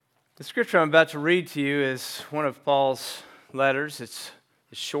The scripture I'm about to read to you is one of Paul's letters. It's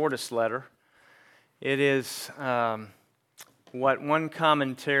the shortest letter. It is what one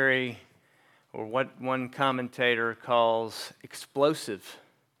commentator calls explosive.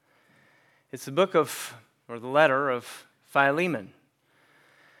 It's the the letter of Philemon.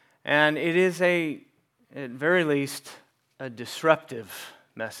 And it is at very least, a disruptive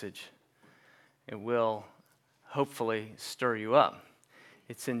message. It will hopefully stir you up.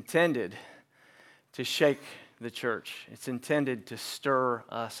 It's intended to shake the church. It's intended to stir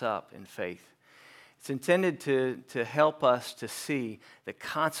us up in faith. It's intended to help us to see the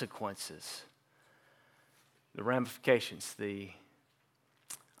consequences, the ramifications, the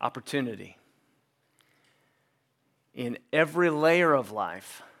opportunity in every layer of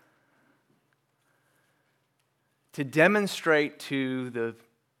life to demonstrate to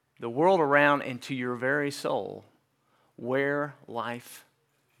the world around and to your very soul where life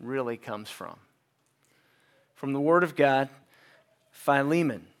really comes from. From the Word of God,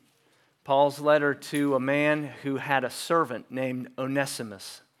 Philemon, Paul's letter to a man who had a servant named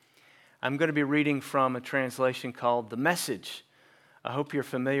Onesimus. I'm going to be reading from a translation called The Message. I hope you're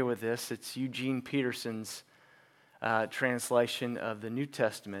familiar with this. It's Eugene Peterson's translation of the New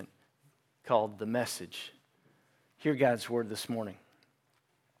Testament called The Message. Hear God's Word this morning.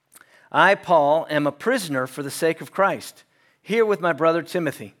 I, Paul, am a prisoner for the sake of Christ, here with my brother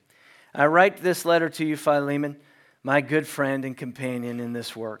Timothy. I write this letter to you, Philemon, my good friend and companion in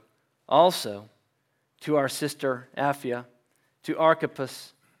this work. Also, to our sister Apphia, to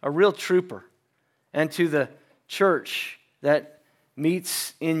Archippus, a real trooper, and to the church that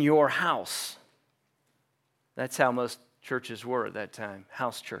meets in your house. That's how most churches were at that time,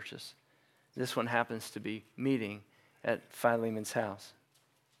 house churches. This one happens to be meeting at Philemon's house.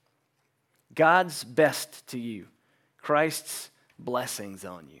 God's best to you. Christ's blessings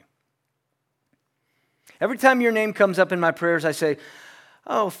on you. Every time your name comes up in my prayers, I say,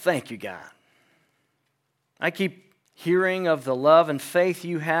 oh, thank you, God. I keep hearing of the love and faith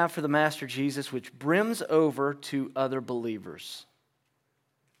you have for the Master Jesus, which brims over to other believers.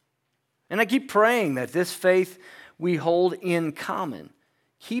 And I keep praying that this faith we hold in common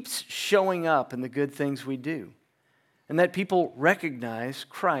keeps showing up in the good things we do, and that people recognize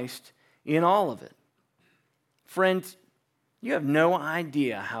Christ in all of it. Friend, you have no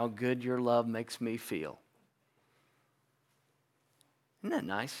idea how good your love makes me feel. Isn't that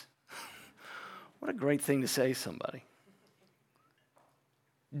nice? What a great thing to say to somebody.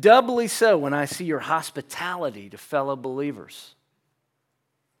 Doubly so when I see your hospitality to fellow believers.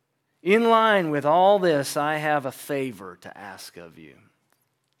 In line with all this, I have a favor to ask of you.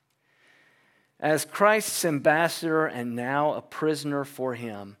 As Christ's ambassador and now a prisoner for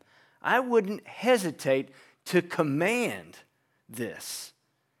him, I wouldn't hesitate to command this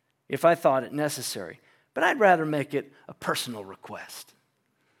if I thought it necessary, but I'd rather make it a personal request.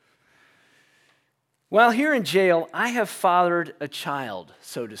 While here in jail, I have fathered a child,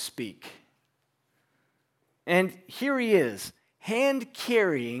 so to speak. And here he is,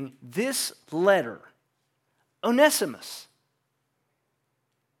 hand-carrying this letter, Onesimus.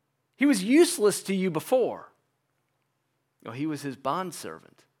 He was useless to you before. Well, he was his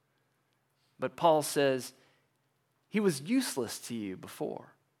bondservant. But Paul says, he was useless to you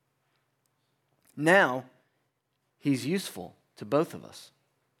before. Now, he's useful to both of us.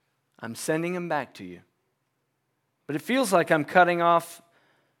 I'm sending him back to you. But it feels like I'm cutting off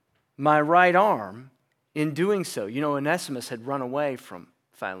my right arm in doing so. You know, Onesimus had run away from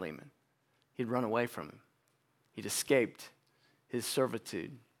Philemon. He'd run away from him. He'd escaped his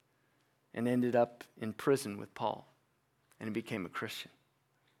servitude and ended up in prison with Paul. And he became a Christian.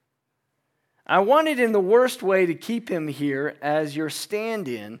 I wanted in the worst way to keep him here as your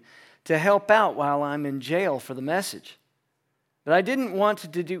stand-in to help out while I'm in jail for the message. But I didn't want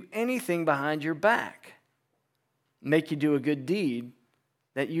to do anything behind your back, make you do a good deed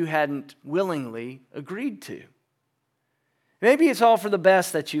that you hadn't willingly agreed to. Maybe it's all for the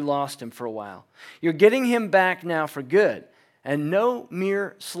best that you lost him for a while. You're getting him back now for good, and no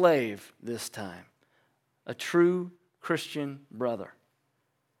mere slave this time, a true Christian brother.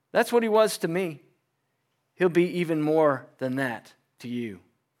 That's what he was to me. He'll be even more than that to you.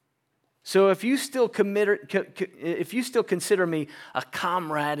 So if you still consider me a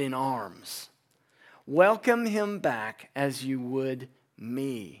comrade in arms, welcome him back as you would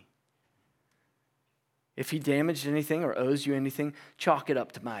me. If he damaged anything or owes you anything, chalk it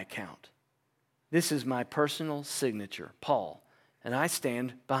up to my account. This is my personal signature, Paul, and I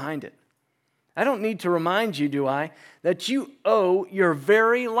stand behind it. I don't need to remind you, do I, that you owe your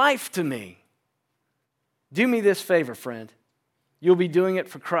very life to me. Do me this favor, friend. You'll be doing it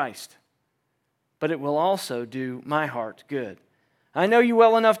for Christ, but it will also do my heart good. I know you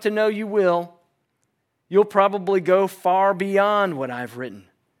well enough to know you will. You'll probably go far beyond what I've written.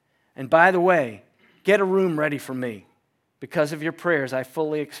 And by the way, get a room ready for me. Because of your prayers, I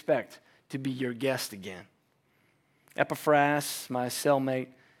fully expect to be your guest again. Epaphras, my cellmate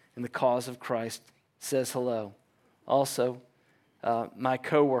in the cause of Christ, says hello. Also, my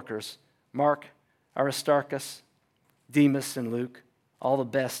co-workers, Mark, Aristarchus, Demas, and Luke, all the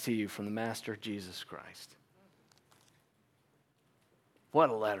best to you from the Master Jesus Christ. What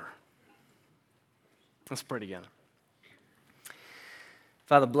a letter. Let's pray together.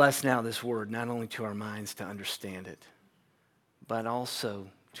 Father, bless now this word, not only to our minds to understand it, but also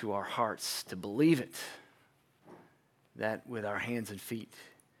to our hearts to believe it, that with our hands and feet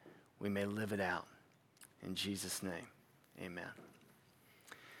we may live it out. In Jesus' name, amen.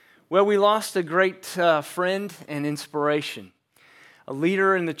 Well, we lost a great friend and inspiration, a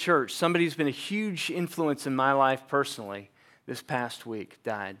leader in the church, somebody who's been a huge influence in my life personally this past week,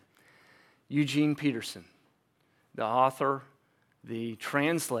 died. Eugene Peterson, the author, the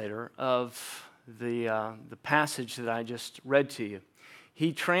translator of the passage that I just read to you.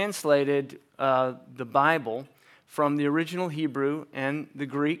 He translated the Bible from the original Hebrew and the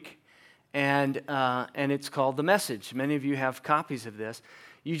Greek, and it's called The Message. Many of you have copies of this.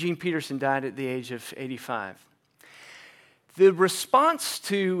 Eugene Peterson died at the age of 85. The response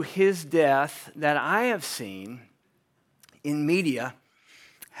to his death that I have seen in media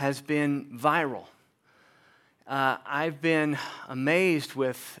has been viral. I've been amazed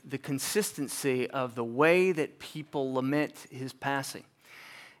with the consistency of the way that people lament his passing.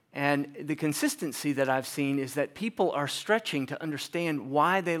 And the consistency that I've seen is that people are stretching to understand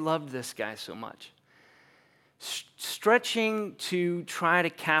why they loved this guy so much. Stretching to try to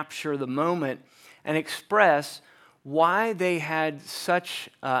capture the moment and express why they had such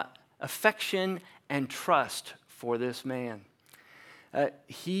affection and trust for this man.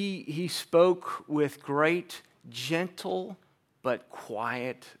 He spoke with great, gentle, but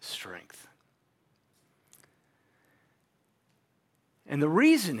quiet strength. And the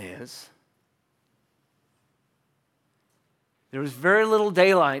reason is, there was very little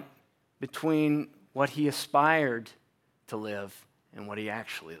daylight between what he aspired to live and what he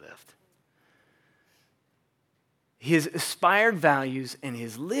actually lived. His aspired values and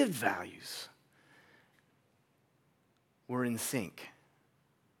his lived values were in sync.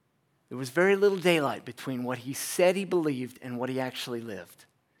 There was very little daylight between what he said he believed and what he actually lived.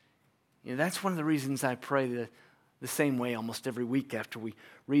 You know, that's one of the reasons I pray the same way almost every week after we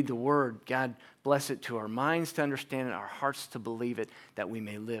read the Word. God bless it to our minds to understand it, our hearts to believe it, that we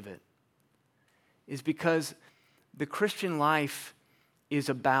may live it. Is because the Christian life is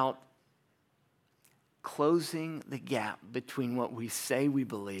about closing the gap between what we say we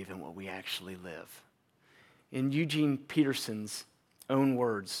believe and what we actually live. In Eugene Peterson's own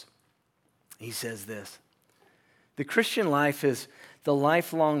words, he says this: the Christian life is the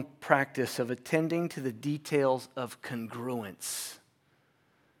lifelong practice of attending to the details of congruence.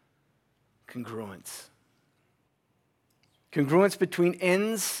 Congruence. Congruence between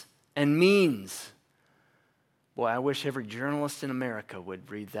ends and means. Boy, I wish every journalist in America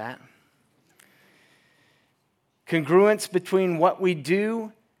would read that. Congruence between what we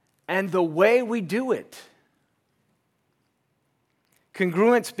do and the way we do it.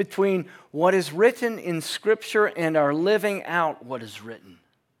 Congruence between what is written in Scripture and our living out what is written.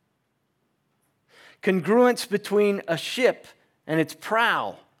 Congruence between a ship and its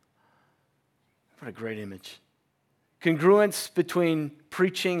prow. What a great image. Congruence between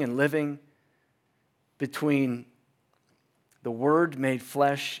preaching and living, between the Word made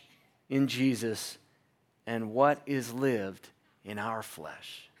flesh in Jesus and what is lived in our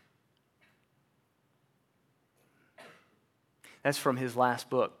flesh. That's from his last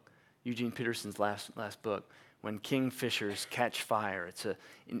book, Eugene Peterson's last book, When Kingfishers Catch Fire. It's an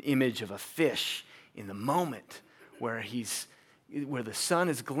image of a fish in the moment where the sun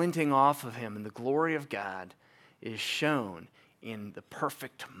is glinting off of him and the glory of God is shown in the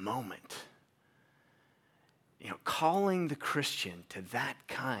perfect moment. You know, calling the Christian to that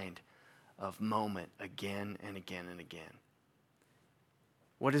kind of moment again and again and again.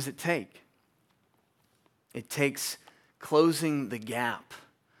 What does it take? It takes closing the gap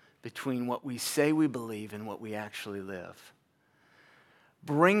between what we say we believe and what we actually live.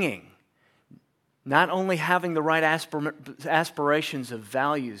 Bringing, not only having the right aspirations of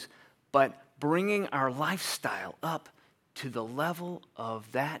values, but bringing our lifestyle up to the level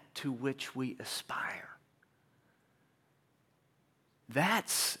of that to which we aspire.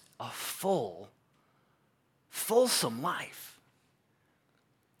 That's a fulsome life.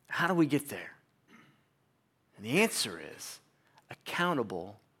 How do we get there? And the answer is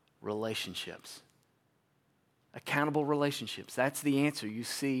accountable relationships. Accountable relationships. That's the answer. You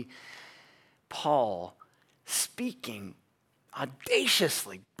see Paul speaking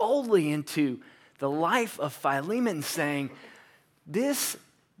audaciously, boldly into the life of Philemon, saying, this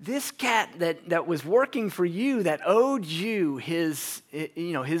cat that was working for you, that owed you his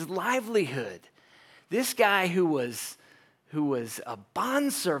livelihood, this guy who was a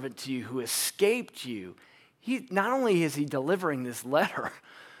bondservant to you, who escaped you, not only is he delivering this letter,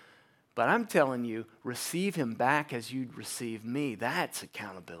 but I'm telling you, receive him back as you'd receive me. That's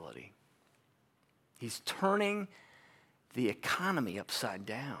accountability. He's turning the economy upside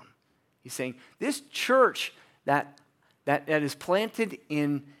down. He's saying, this church that is planted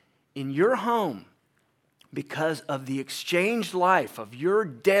in your home because of the exchanged life of your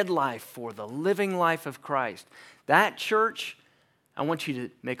dead life for the living life of Christ, that church, I want you to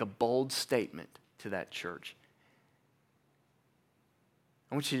make a bold statement to that church.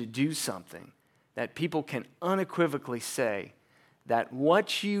 I want you to do something that people can unequivocally say that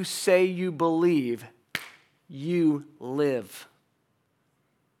what you say you believe, you live.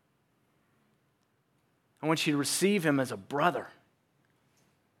 I want you to receive him as a brother.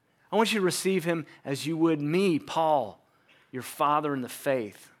 I want you to receive him as you would me, Paul, your father in the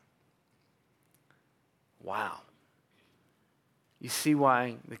faith. Wow. You see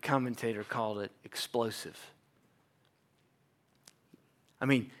why the commentator called it explosive. I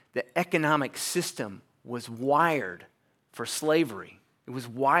mean, the economic system was wired for slavery. It was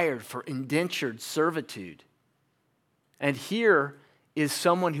wired for indentured servitude. And here is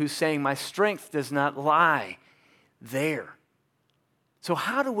someone who's saying, my strength does not lie there. So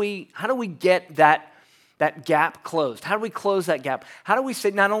how do we get that gap closed? How do we close that gap? How do we say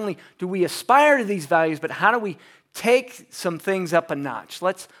not only do we aspire to these values, but how do we take some things up a notch?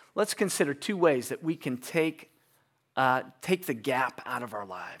 Let's consider two ways that we can take the gap out of our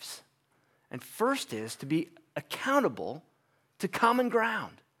lives. And first is to be accountable to common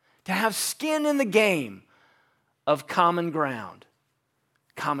ground, to have skin in the game of common ground.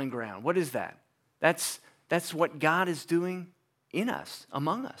 Common ground. What is that? That's what God is doing in us,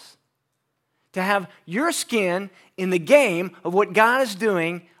 among us. To have your skin in the game of what God is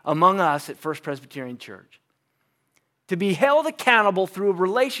doing among us at First Presbyterian Church. To be held accountable through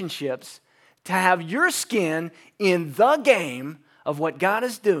relationships, to have your skin in the game of what God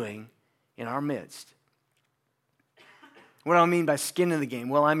is doing in our midst. What do I mean by skin in the game?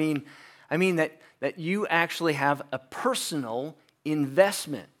 Well, I mean that you actually have a personal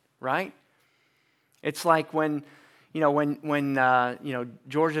investment, right? It's like when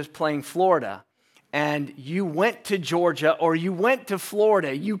Georgia's playing Florida, and you went to Georgia or you went to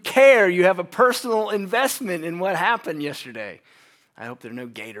Florida. You care. You have a personal investment in what happened yesterday. I hope there are no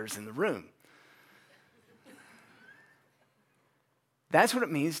Gators in the room. That's what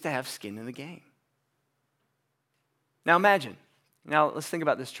it means to have skin in the game. Now let's think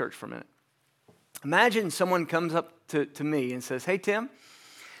about this church for a minute. Imagine someone comes up to me and says, hey, Tim,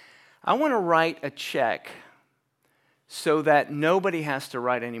 I want to write a check so that nobody has to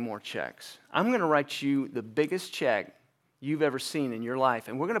write any more checks. I'm going to write you the biggest check you've ever seen in your life,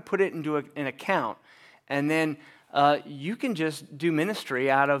 and we're going to put it into an account, and then you can just do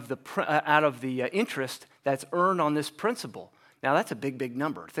ministry out of the interest that's earned on this principal. Now, that's a big, big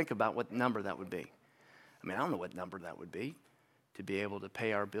number. Think about what number that would be. I mean, I don't know what number that would be to be able to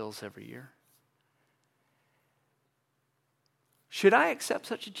pay our bills every year. Should I accept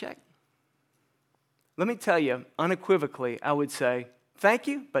such a check? Let me tell you, unequivocally, I would say, thank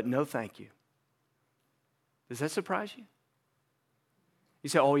you, but no thank you. Does that surprise you? You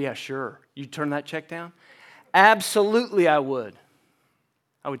say, oh yeah, sure. You'd turn that check down? Absolutely I would.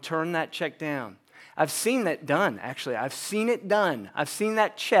 I would turn that check down. I've seen that done, actually. I've seen it done. I've seen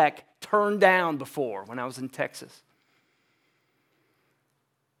that check turned down before when I was in Texas.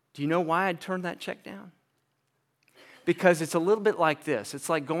 Do you know why I'd turn that check down? Because it's a little bit like this. It's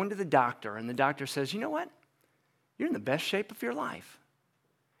like going to the doctor, and the doctor says, you know what? You're in the best shape of your life.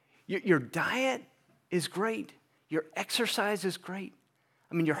 Your diet is great. Your exercise is great.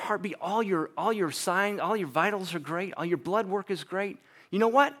 I mean, your heartbeat, all your signs, all your vitals are great. All your blood work is great. You know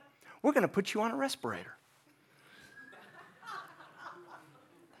what? We're going to put you on a respirator.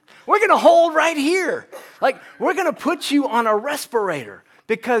 We're going to hold right here. Like, we're going to put you on a respirator.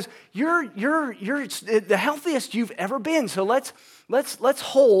 Because you're the healthiest you've ever been. So let's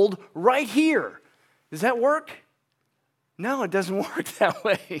hold right here. Does that work? No, it doesn't work that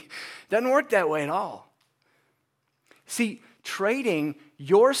way. It doesn't work that way at all. See, trading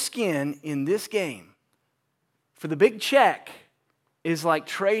your skin in this game for the big check is like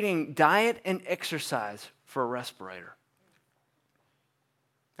trading diet and exercise for a respirator.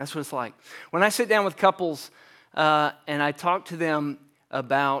 That's what it's like. When I sit down with couples and I talk to them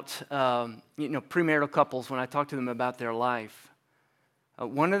about, premarital couples, when I talk to them about their life,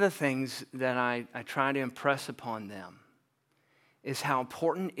 one of the things that I try to impress upon them is how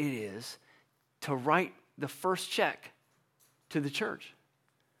important it is to write the first check to the church.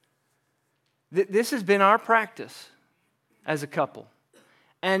 This has been our practice as a couple.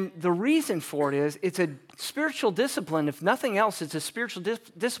 And the reason for it is it's a spiritual discipline. If nothing else, it's a spiritual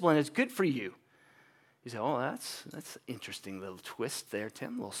discipline. It's good for you. You say, oh, that's an interesting little twist there,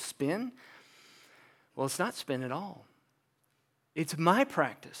 Tim, a little spin. Well, it's not spin at all. It's my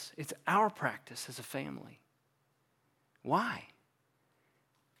practice. It's our practice as a family. Why?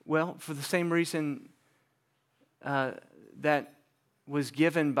 Well, for the same reason that was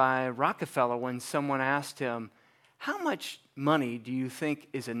given by Rockefeller when someone asked him, how much money do you think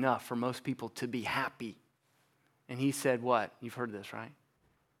is enough for most people to be happy? And he said what? You've heard this, right?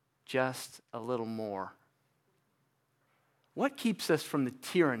 Just a little more. What keeps us from the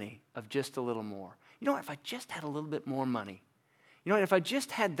tyranny of just a little more? You know what? If I just had a little bit more money, you know what? If I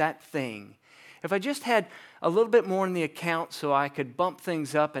just had that thing, if I just had a little bit more in the account so I could bump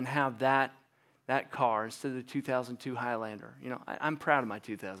things up and have that car instead of the 2002 Highlander. You know, I'm proud of my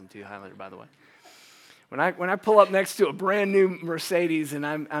 2002 Highlander, by the way. When I pull up next to a brand new Mercedes and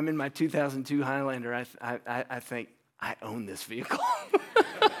I'm in my 2002 Highlander, I think, I own this vehicle.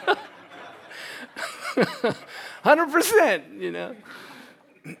 100%, you know.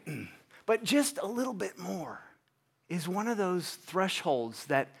 But just a little bit more is one of those thresholds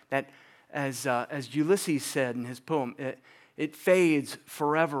that as Ulysses said in his poem, it fades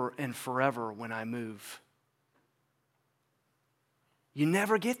forever and forever when I move. You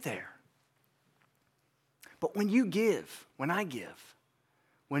never get there. But when you give, when I give,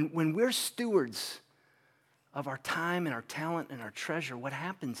 when we're stewards of our time and our talent and our treasure, what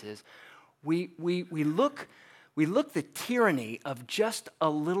happens is we look the tyranny of just a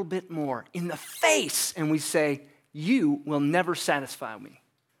little bit more in the face and we say, you will never satisfy me.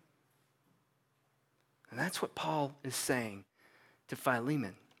 And that's what Paul is saying to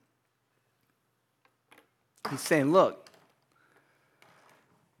Philemon. He's saying, look,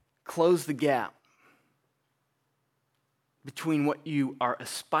 close the gap between what you are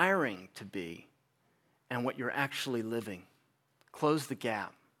aspiring to be and what you're actually living. Close the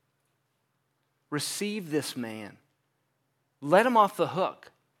gap. Receive this man. Let him off the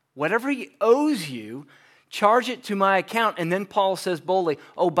hook. Whatever he owes you, charge it to my account. And then Paul says boldly,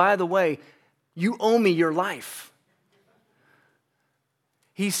 oh, by the way, you owe me your life.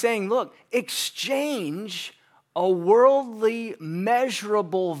 He's saying, look, exchange a worldly,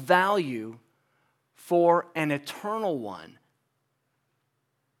 measurable value for an eternal one.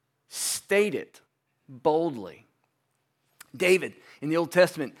 State it boldly. David, in the Old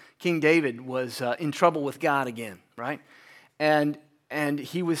Testament, King David was in trouble with God again, right? And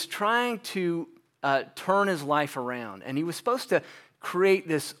he was trying to turn his life around. And he was supposed to create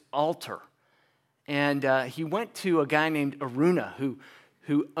this altar. And he went to a guy named Araunah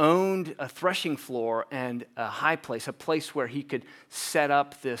who owned a threshing floor and a high place, a place where he could set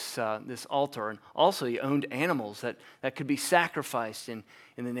up this altar. And also he owned animals that could be sacrificed in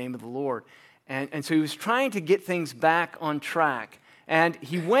the name of the Lord. And so he was trying to get things back on track. And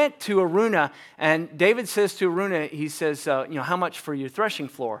he went to Araunah, and David says to Araunah, he says, how much for your threshing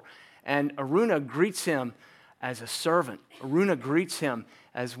floor? And Araunah greets him as a servant. Araunah greets him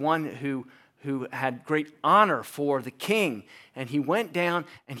as one who had great honor for the king. And he went down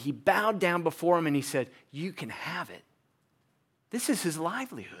and he bowed down before him and he said, you can have it. This is his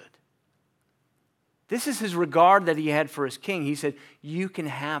livelihood. This is his regard that he had for his king. He said, you can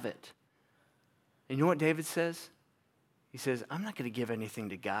have it. And you know what David says? He says, I'm not going to give anything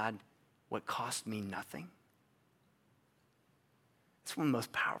to God what cost me nothing. It's one of the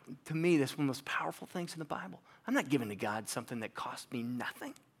most powerful, to me, that's one of the most powerful things in the Bible. I'm not giving to God something that cost me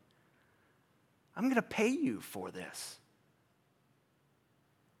nothing. I'm going to pay you for this.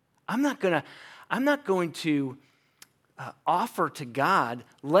 I'm not going to offer to God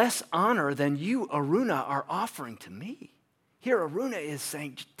less honor than you, Araunah, are offering to me. Here, Araunah is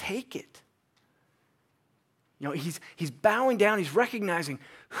saying, take it. You know, he's bowing down. He's recognizing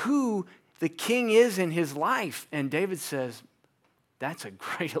who the king is in his life. And David says, that's a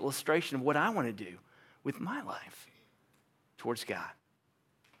great illustration of what I want to do with my life towards God.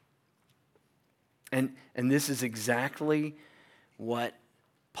 And this is exactly what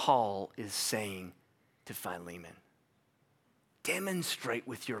Paul is saying to Philemon. Demonstrate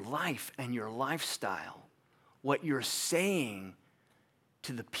with your life and your lifestyle what you're saying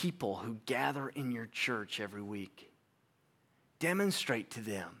to the people who gather in your church every week. Demonstrate to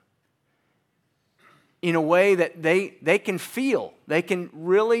them in a way that they can feel, they can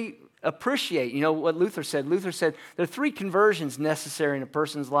really appreciate. You know what Luther said? Luther said there are 3 conversions necessary in a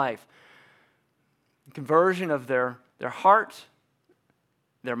person's life. The conversion of their heart,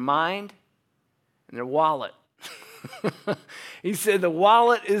 their mind, and their wallet. He said the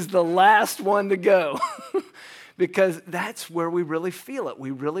wallet is the last one to go because that's where we really feel it. We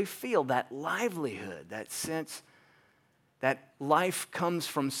really feel that livelihood, that sense that life comes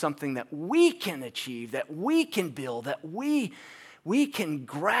from something that we can achieve, that we can build, that we can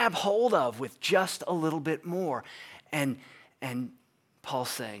grab hold of with just a little bit more. And Paul's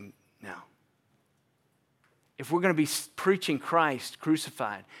saying, no. If we're going to be preaching Christ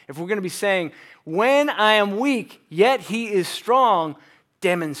crucified, if we're going to be saying, when I am weak, yet he is strong,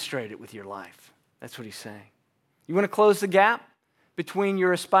 demonstrate it with your life. That's what he's saying. You want to close the gap between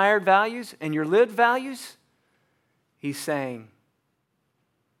your aspired values and your lived values? He's saying,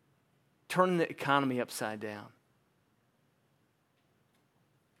 turn the economy upside down.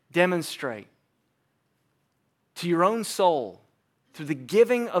 Demonstrate to your own soul, through the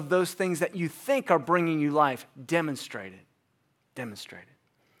giving of those things that you think are bringing you life, demonstrate it. Demonstrate it.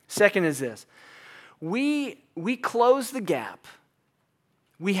 Second is this. We close the gap.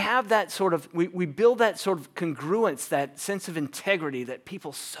 We have that sort of, we build that sort of congruence, that sense of integrity that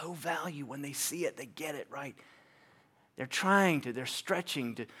people so value when they see it, they get it, right? They're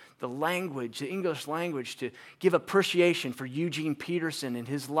stretching to the language, the English language, to give appreciation for Eugene Peterson and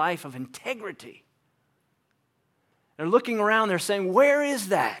his life of integrity. They're looking around, they're saying, where is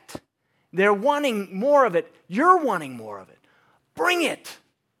that? They're wanting more of it. You're wanting more of it. Bring it.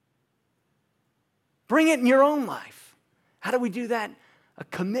 Bring it in your own life. How do we do that? A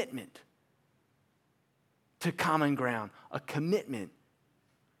commitment to common ground, a commitment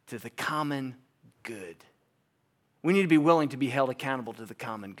to the common good. We need to be willing to be held accountable to the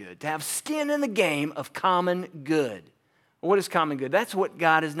common good, to have skin in the game of common good. What is common good? That's what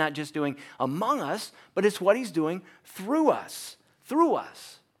God is not just doing among us, but it's what he's doing through us. Through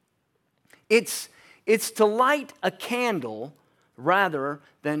us. It's to light a candle rather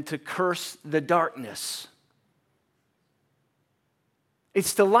than to curse the darkness.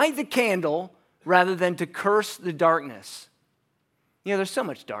 It's to light the candle rather than to curse the darkness. You know, there's so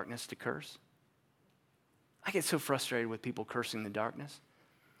much darkness to curse. I get so frustrated with people cursing the darkness.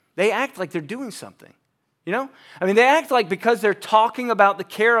 They act like they're doing something, you know? I mean, they act like because they're talking about the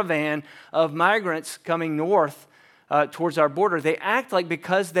caravan of migrants coming north towards our border, they act like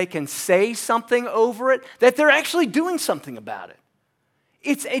because they can say something over it, that they're actually doing something about it.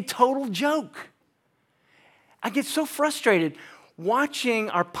 It's a total joke. I get so frustrated watching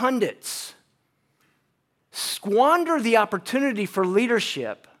our pundits squander the opportunity for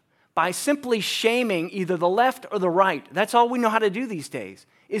leadership by simply shaming either the left or the right. That's all we know how to do these days,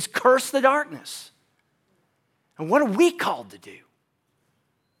 is curse the darkness. And what are we called to do?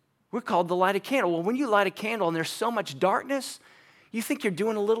 We're called to light a candle. Well, when you light a candle and there's so much darkness, you think you're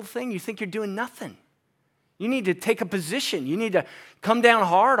doing a little thing. You think you're doing nothing. You need to take a position. You need to come down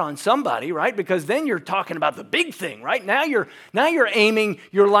hard on somebody, right? Because then you're talking about the big thing, right? Now you're aiming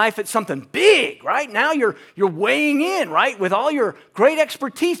your life at something big, right? Now you're weighing in, right? With all your great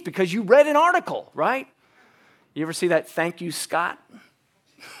expertise because you read an article, right? You ever see that thank you, Scott?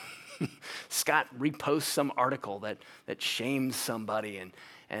 Scott reposts some article that shames somebody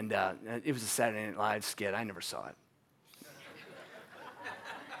and it was a Saturday Night Live skit. I never saw it.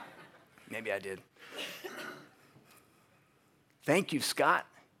 Maybe I did. Thank you, Scott.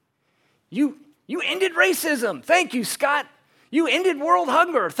 You ended racism. Thank you, Scott. You ended world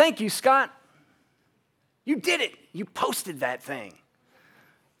hunger. Thank you, Scott. You did it. You posted that thing.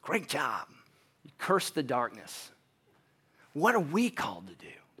 Great job. You cursed the darkness. What are we called to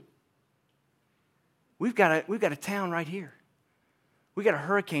do? We've got a town right here. We got a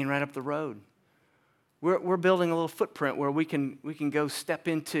hurricane right up the road. We're building a little footprint where we can go step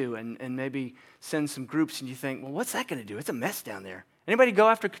into and maybe send some groups. And you think, well, what's that going to do? It's a mess down there. Anybody go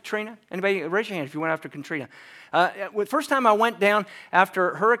after Katrina? Anybody raise your hand if you went after Katrina? The first time I went down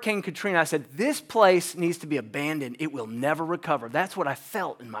after Hurricane Katrina, I said, this place needs to be abandoned. It will never recover. That's what I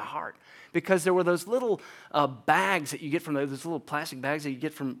felt in my heart. Because there were those little bags that you get from those little plastic bags that you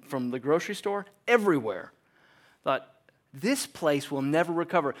get from the grocery store everywhere. Thought, this place will never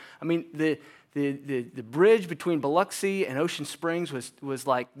recover. I mean, the bridge between Biloxi and Ocean Springs was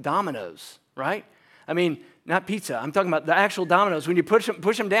like dominoes, right? I mean, not pizza. I'm talking about the actual dominoes. When you push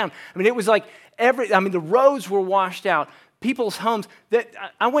them down, I mean, it was like the roads were washed out. People's homes.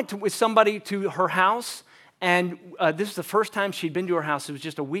 I went with somebody to her house, And this is the first time she'd been to her house. It was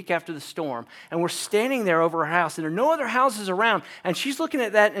just a week after the storm. And we're standing there over her house, and there are no other houses around. And she's looking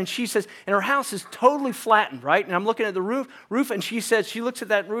at that, and she says, and her house is totally flattened, right? And I'm looking at the roof, and she looks at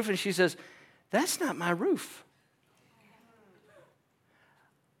that roof, and she says, that's not my roof.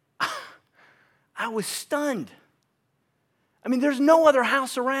 I was stunned. I mean, there's no other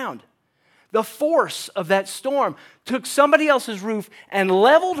house around. The force of that storm took somebody else's roof and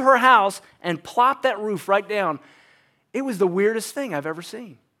leveled her house and plopped that roof right down. It was the weirdest thing I've ever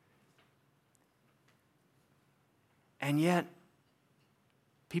seen. And yet,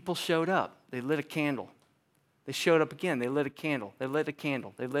 people showed up. They lit a candle. They showed up again. They lit a candle. They lit a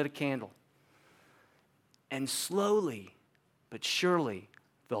candle. They lit a candle. And slowly but surely,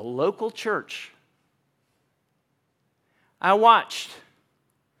 the local church, I watched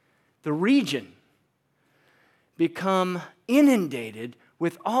the region become inundated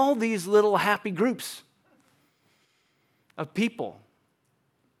with all these little happy groups of people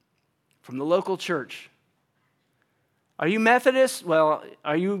from the local church. Are you Methodist? Well,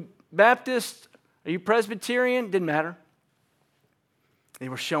 are you Baptist? Are you Presbyterian? Didn't matter. They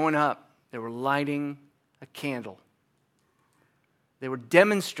were showing up. They were lighting a candle. They were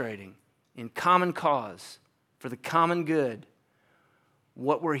demonstrating in common cause for the common good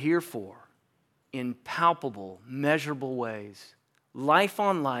what we're here for in palpable, measurable ways. Life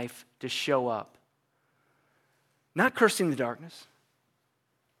on life to show up. Not cursing the darkness.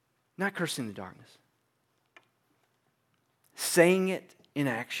 Not cursing the darkness. Saying it in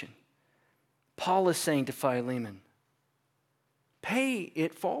action. Paul is saying to Philemon, pay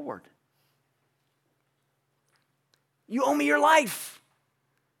it forward. You owe me your life.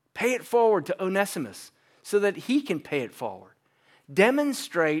 Pay it forward to Onesimus so that he can pay it forward.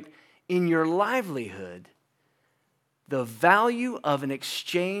 Demonstrate in your livelihood the value of an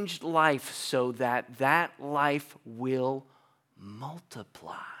exchanged life so that that life will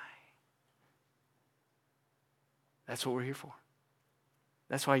multiply. That's what we're here for.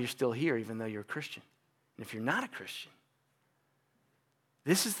 That's why you're still here, even though you're a Christian. And if you're not a Christian,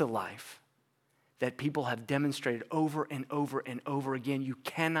 this is the life that people have demonstrated over and over and over again. You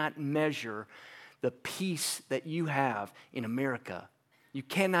cannot measure the peace that you have in America. You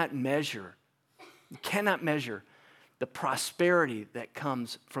cannot measure the prosperity that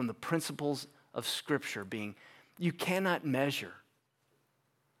comes from the principles of Scripture being. You cannot measure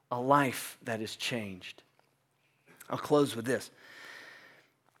a life that is changed. I'll close with this.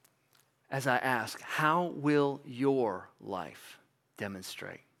 As I ask, how will your life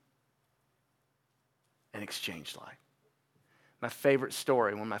demonstrate an exchanged life? My favorite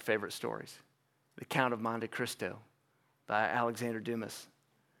story, one of my favorite stories, The Count of Monte Cristo by Alexander Dumas.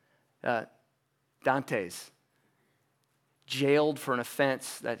 Dante's jailed for an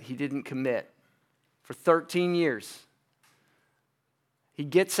offense that he didn't commit for 13 years. He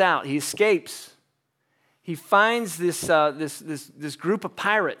gets out, he escapes. He finds this group of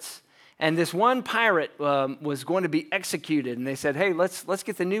pirates, and this one pirate was going to be executed. And they said, "Hey, let's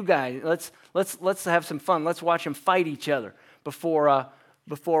get the new guy. Let's have some fun. Let's watch them fight each other before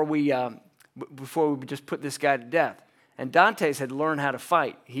we just put this guy to death." And Dantes had learned how to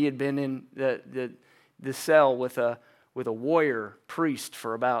fight. He had been in the cell with a warrior priest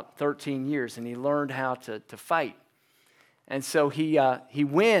for about 13 years, and he learned how to fight. And so he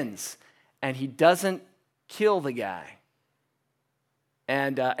wins, and he doesn't kill the guy.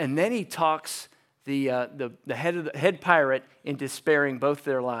 And then he talks the head pirate into sparing both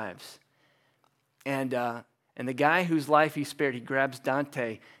their lives. And the guy whose life he spared, he grabs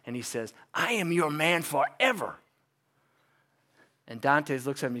Dante and he says, "I am your man forever." And Dante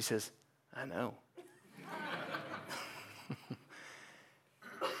looks at him and he says, "I know."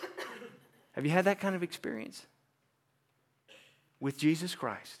 Have you had that kind of experience with Jesus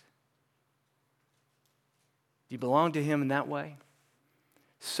Christ? Do you belong to him in that way?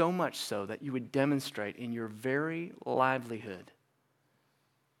 So much so that you would demonstrate in your very livelihood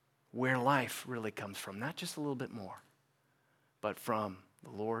where life really comes from. Not just a little bit more, but from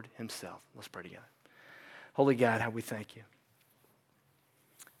the Lord himself. Let's pray together. Holy God, how we thank you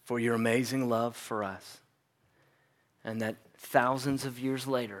for your amazing love for us. And that thousands of years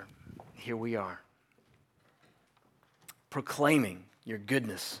later, here we are, proclaiming your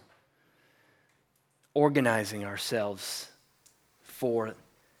goodness, organizing ourselves for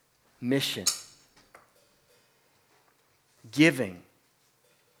mission, giving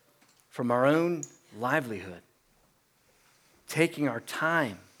from our own livelihood, taking our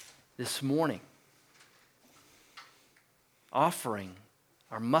time this morning, offering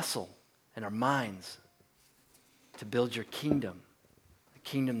our muscle and our minds to build your kingdom, the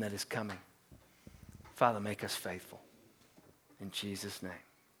kingdom that is coming. Father, make us faithful. In Jesus' name,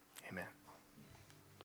 amen.